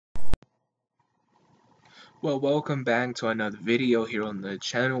Well, welcome back to another video here on the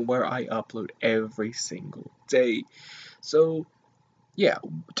channel where I upload every single day. So, yeah,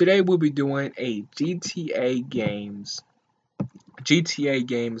 today we'll be doing a GTA Games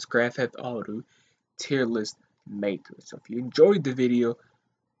Grand Theft Auto tier list maker. So if you enjoyed the video,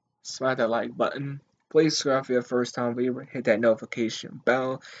 smash that like button. Please subscribe if you're a first time viewer, hit that notification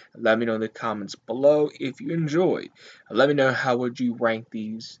bell, and let me know in the comments below if you enjoyed. Let me know how would you rank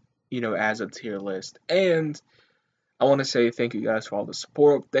these, as a tier list. And I want to say thank you guys for all the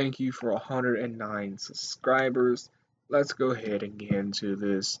support. Thank you for 109 subscribers. Let's go ahead and get into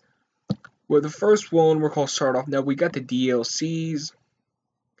this. Well, the first one we're going to start off now. We got the DLCs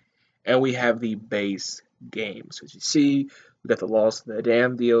and we have the base game. So as you see, we got the Lost and the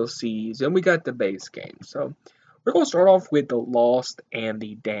Damned DLCs and we got the base game. So we're going to start off with the Lost and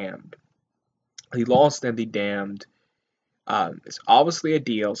the Damned. The Lost and the Damned is obviously a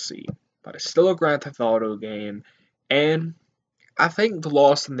DLC, but it's still a Grand Theft Auto game. And I think The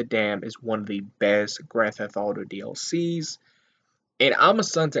Lost and the Damned is one of the best Grand Theft Auto DLCs. And I'm a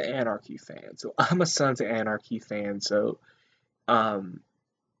Sons of Anarchy fan. So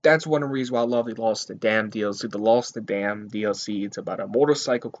that's one of the reasons why I love the Lost and the Damned DLC. The Lost and the Damned DLC, it's about a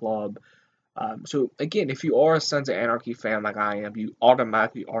motorcycle club. So again, if you are a Sons of Anarchy fan like I am, you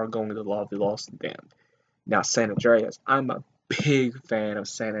automatically are going to love the Lost and Damned. Now, San Andreas, I'm a big fan of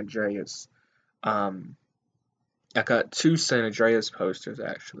San Andreas. I got two San Andreas posters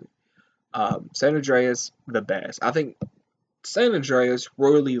actually. San Andreas, the best. I think San Andreas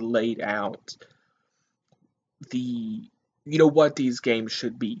really laid out what these games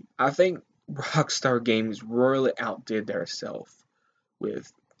should be. I think Rockstar Games really outdid theirself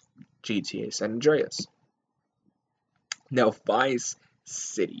with GTA San Andreas. Now, Vice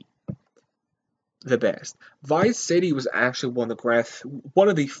City, the best. Vice City was actually one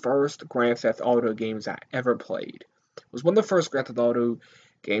of the first Grand Theft Auto games I ever played. It was one of the first Grand Theft Auto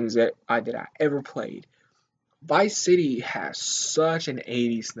games that I ever played. Vice City has such an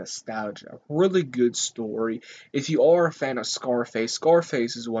 80s nostalgia, really good story. If you are a fan of Scarface,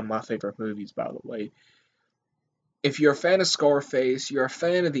 Scarface is one of my favorite movies, by the way. If you're a fan of Scarface, you're a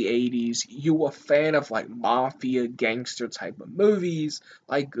fan of the 80s, you're a fan of like mafia, gangster type of movies,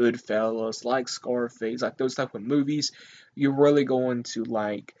 like Goodfellas, like Scarface, like those type of movies, you're really going to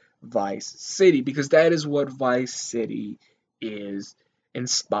like Vice City, because that is what Vice City is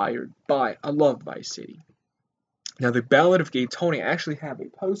inspired by. I love Vice City. Now, the Ballad of Gay Tony, I actually have a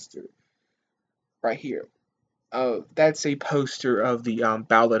poster right here. That's a poster of the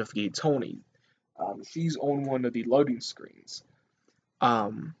Ballad of Gay Tony. She's on one of the loading screens.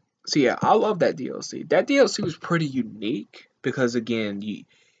 So yeah, I love that DLC. That DLC was pretty unique because again,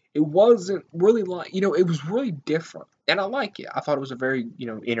 it wasn't really like it was really different, and I like it. I thought it was a very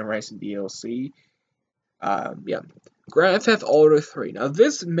interesting DLC. Yeah, Grand Theft Auto 3. Now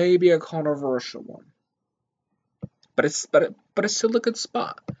this may be a controversial one, but it's still a good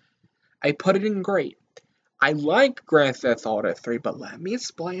spot. I put it in great. I like Grand Theft Auto 3, but let me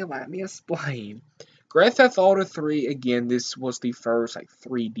explain. Grand Theft Auto 3, again, this was the first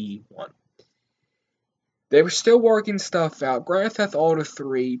 3D one. They were still working stuff out. Grand Theft Auto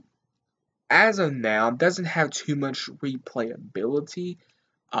 3, as of now, doesn't have too much replayability.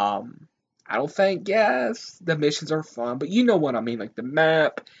 I don't think, yes, the missions are fun, but you know what I mean, like the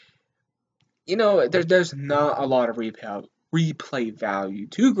map. There's not a lot of replay value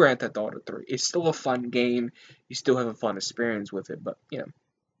to Grand Theft Auto 3. It's still a fun game. You still have a fun experience with it, but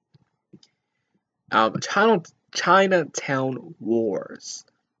Chinatown Wars.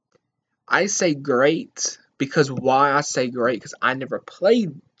 I say great because why I say great because I never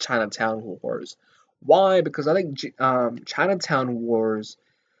played Chinatown Wars. Why? Because I think Chinatown Wars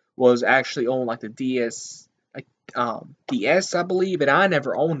was actually on like the DS, DS I believe, and I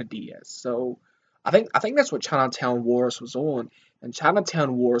never owned a DS. So I think that's what Chinatown Wars was on, and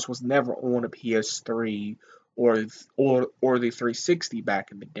Chinatown Wars was never on a PS3 or the 360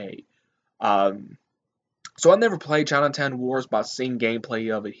 back in the day. So I never played Chinatown Wars, but I've seen gameplay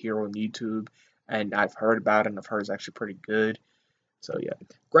of it here on YouTube, and I've heard about it, and I've heard it's actually pretty good. So yeah,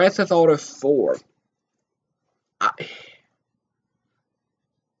 Grand Theft Auto 4.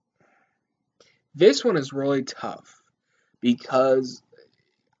 This one is really tough because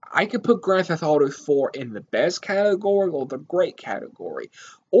I could put Grand Theft Auto 4 in the best category or the great category,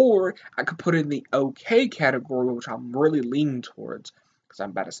 or I could put it in the okay category, which I'm really leaning towards because I'm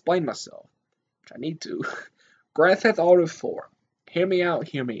about to explain myself, which I need to. Grand Theft Auto 4. Hear me out.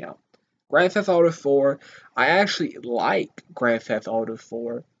 Grand Theft Auto 4, I actually like Grand Theft Auto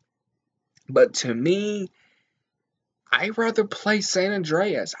 4, but to me, I'd rather play San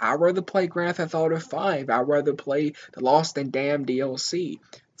Andreas. I'd rather play Grand Theft Auto 5. I'd rather play the Lost and Damned DLC.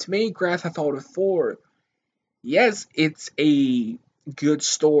 To me, Grand Theft Auto 4, yes, it's a good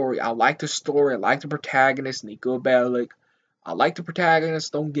story. I like the story. I like the protagonist, Niko Bellic. I like the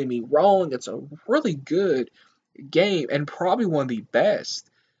protagonist, don't get me wrong. It's a really good game and probably one of the best.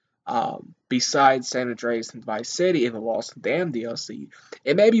 Besides San Andreas and Vice City and the Lost and Damned DLC.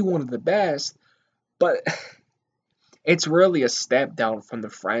 It may be one of the best, but it's really a step down from the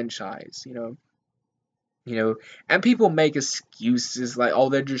franchise, and people make excuses like, oh,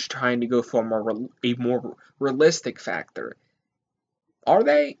 they're just trying to go for a more realistic factor. Are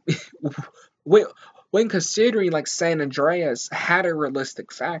they? when, when considering like San Andreas had a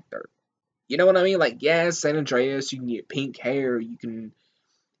realistic factor, you know what I mean? Like, yes, San Andreas, you can get pink hair, you can,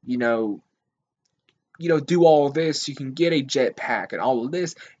 you know, do all this, you can get a jetpack and all of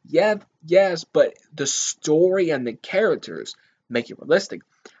this. Yeah, yes, but the story and the characters make it realistic.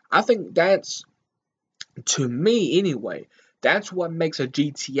 I think that's, to me anyway, that's what makes a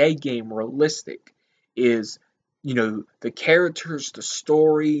GTA game realistic is, the characters, the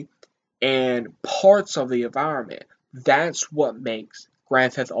story, and parts of the environment. That's what makes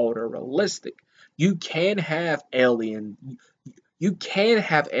Grand Theft Auto realistic. You can have alien you can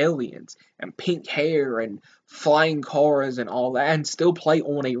have aliens and pink hair and flying cars and all that and still play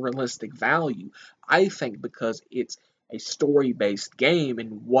on a realistic value. I think because it's a story based game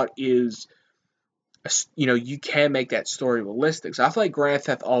and what is, you can make that story realistic. So I feel like Grand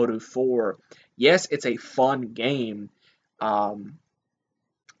Theft Auto 4, yes, it's a fun game. Um,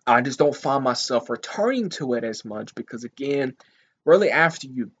 I just don't find myself returning to it as much because, again, really after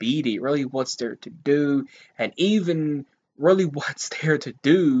you beat it, really what's there to do, and even really what's there to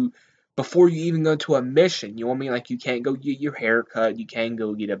do before you even go to a mission. You know what I mean? Like, you can't go get your hair cut, you can't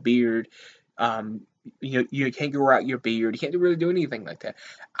go get a beard, you can't grow out your beard, you can't really do anything like that.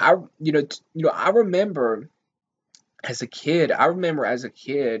 I remember as a kid,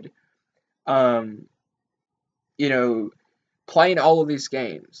 um, you know, playing all of these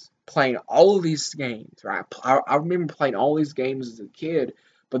games, right? I remember playing all these games as a kid,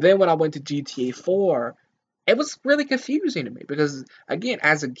 but then when I went to GTA 4, it was really confusing to me because, again,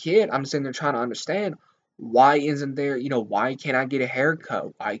 as a kid, I'm sitting there trying to understand why isn't there, why can't I get a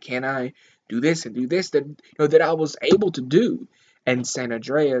haircut? Why can't I do this and do this that I was able to do in San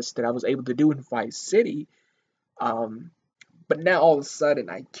Andreas, that I was able to do in Vice City, um, but now all of a sudden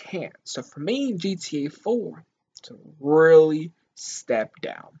I can't. So for me, GTA 4, it's a really step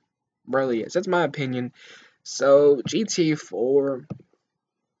down. Really is. That's my opinion. So GTA 4,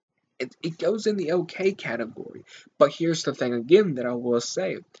 it goes in the okay category. But here's the thing again that I will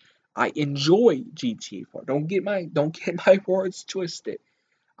say. I enjoy GTA 4. Don't get my words twisted.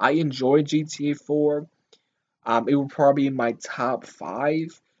 I enjoy GTA 4. It will probably be in my top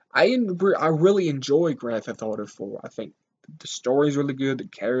 5. I really enjoy Grand Theft Auto 4. I think the story's really good. The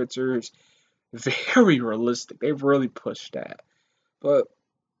characters, very realistic. They've really pushed that. But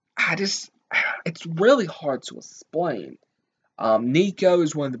it's really hard to explain. Niko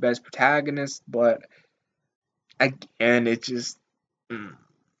is one of the best protagonists, but again, it just mm,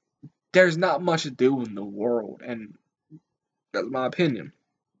 there's not much to do in the world, and that's my opinion.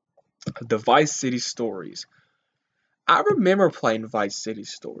 The Vice City stories. I remember playing Vice City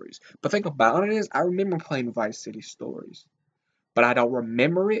stories, but the thing about it is, I remember playing Vice City stories, but I don't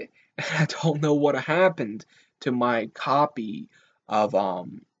remember it, and I don't know what happened to my copy of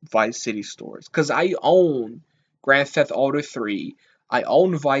Vice City stories, because I own Grand Theft Auto 3, I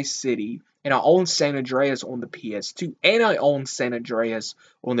own Vice City, and I own San Andreas on the PS2, and I own San Andreas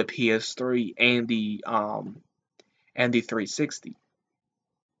on the PS3 and the 360.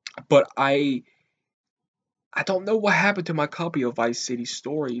 But I don't know what happened to my copy of Vice City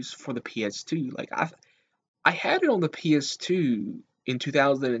Stories for the PS2. Like, I had it on the PS2 in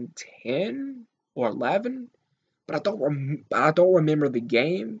 2010 or 11, but I don't remember the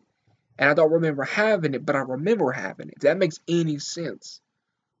game, and I don't remember having it, but I remember having it. If that makes any sense.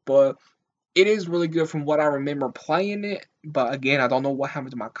 But it is really good from what I remember playing it. But again, I don't know what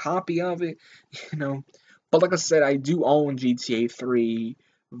happened to my copy of it, you know. But like I said, I do own GTA 3,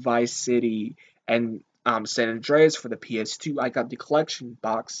 Vice City, and San Andreas for the PS2. I got the collection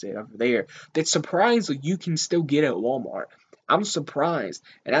box set over there. That's surprisingly you can still get at Walmart. I'm surprised,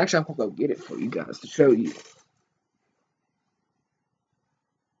 and actually I'm gonna go get it for you guys to show you.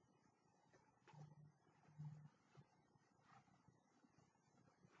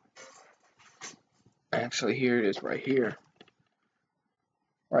 Actually, here it is, right here.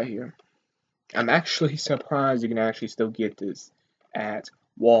 I'm actually surprised you can actually still get this at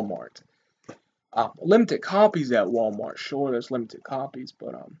Walmart. limited copies at Walmart. Sure, there's limited copies,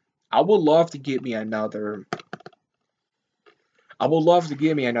 but I would love to get me another. I would love to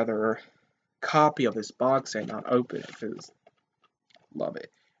get me another copy of this box and not open it because love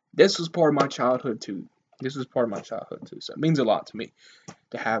it. This was part of my childhood too. So it means a lot to me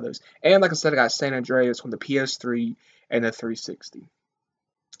to have those. And like I said, I got San Andreas from the PS3 and the 360.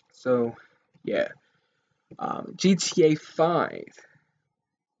 So yeah, GTA 5.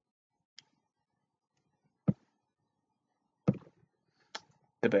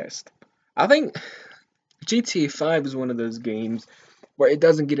 The best. I think GTA 5 is one of those games where it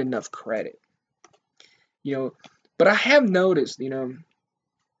doesn't get enough credit. But I have noticed,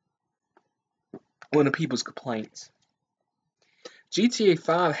 one of people's complaints. GTA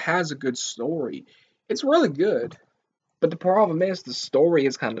 5 has a good story. It's really good. But the problem is the story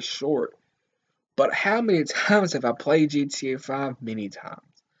is kind of short. But how many times have I played GTA 5? Many times.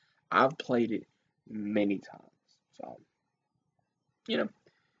 I've played it many times. So,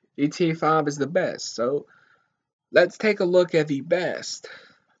 GTA 5 is the best. So, let's take a look at the best.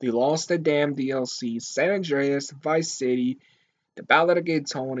 The Lost and Damned DLC, San Andreas, Vice City, The Ballad of Gay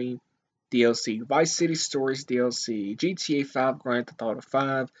Tony DLC, Vice City Stories DLC, GTA 5, Grand Theft Auto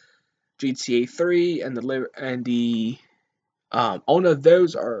 5, GTA 3, and oh no,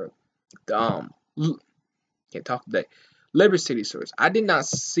 those are can't talk today. Liberty City Stories. I did not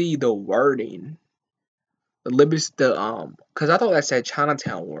see the wording. Because I thought that said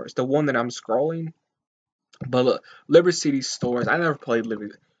Chinatown Wars, the one that I'm scrolling. But look, Liberty City Stories. I never played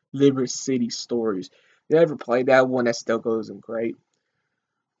Liberty City Stories. Never played that one. That still goes in great.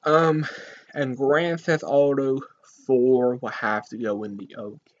 And Grand Theft Auto 4 will have to go in the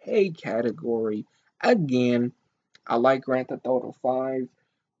okay category. Again, I like Grand Theft Auto 5,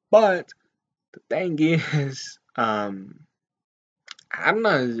 but the thing is, I don't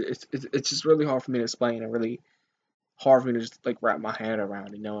know. It's just really hard for me to explain, and really hard for me to just like wrap my head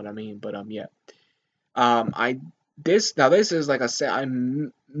around. You know what I mean? But yeah. This is like I said,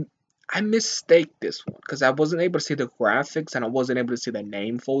 I mistake this one because I wasn't able to see the graphics and I wasn't able to see the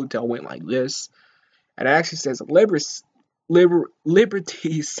name fully until I went like this, and it actually says Liberty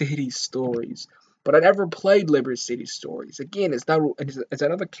City Stories, but I never played Liberty City Stories. Again, it's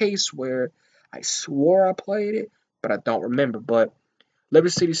another case where I swore I played it, but I don't remember. But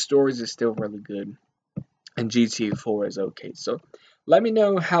Liberty City Stories is still really good, and GTA 4 is okay. So let me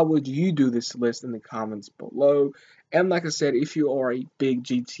know how would you do this list in the comments below. And like I said, if you are a big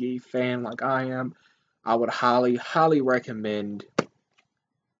GTA fan like I am, I would highly, highly recommend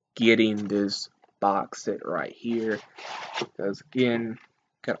getting this box set right here. Because again,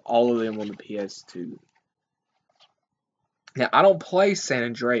 got all of them on the PS2. Now, I don't play San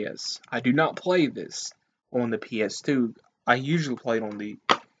Andreas. I do not play this on the PS2. I usually play it on the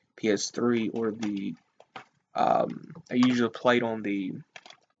PS3 or the I usually played on the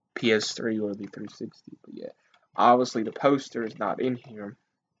PS3 or the 360, but yeah, obviously the poster is not in here,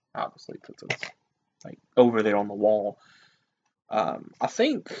 obviously because it's like over there on the wall. I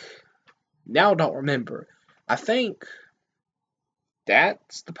think now I don't remember. I think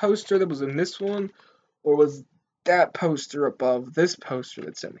that's the poster that was in this one, or was that poster above this poster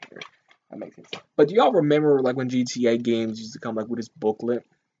that's in here? That makes sense. But do y'all remember like when GTA games used to come like with this booklet,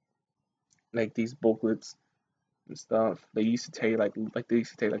 like these booklets and stuff? They used to tell you like they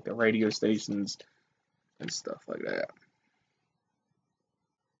used to tell you, like the radio stations and stuff like that.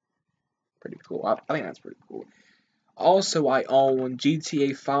 Pretty cool. I think that's pretty cool. Also, I own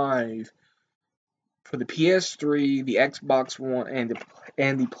GTA 5 for the PS3, the Xbox One, and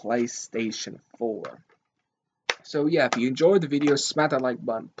the PlayStation 4. So yeah, if you enjoyed the video, smash that like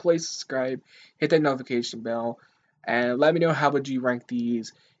button, please subscribe, hit that notification bell, and let me know how would you rank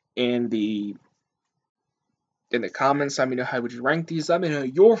these in the comments. Let me know how would you rank these. Let me know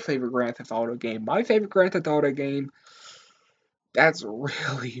your favorite Grand Theft Auto game. My favorite Grand Theft Auto game, that's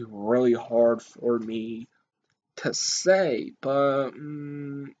really, really hard for me to say, but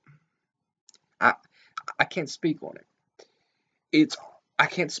I can't speak on it. I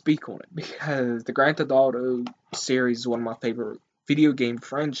can't speak on it because the Grand Theft Auto series is one of my favorite video game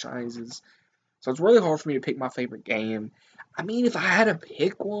franchises. So it's really hard for me to pick my favorite game. I mean, if I had to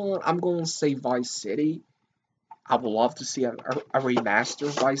pick one, I'm going to say Vice City. I would love to see a remaster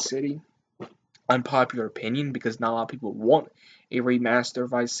of Vice City. Unpopular opinion because not a lot of people want a remaster of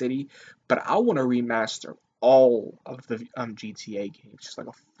Vice City, but I want to remaster all of the GTA games, just like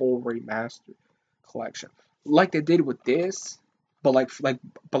a full remaster collection, like they did with this, but like for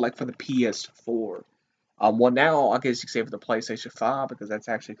the PS4. Well, now I guess you could say for the PlayStation 5 because that's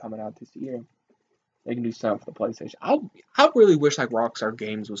actually coming out this year. They can do something for the PlayStation. I really wish like Rockstar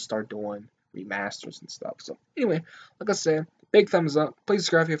Games would start doing remasters and stuff. So anyway, like I said, big thumbs up. Please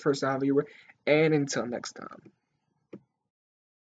subscribe if you're a first time viewer, and until next time.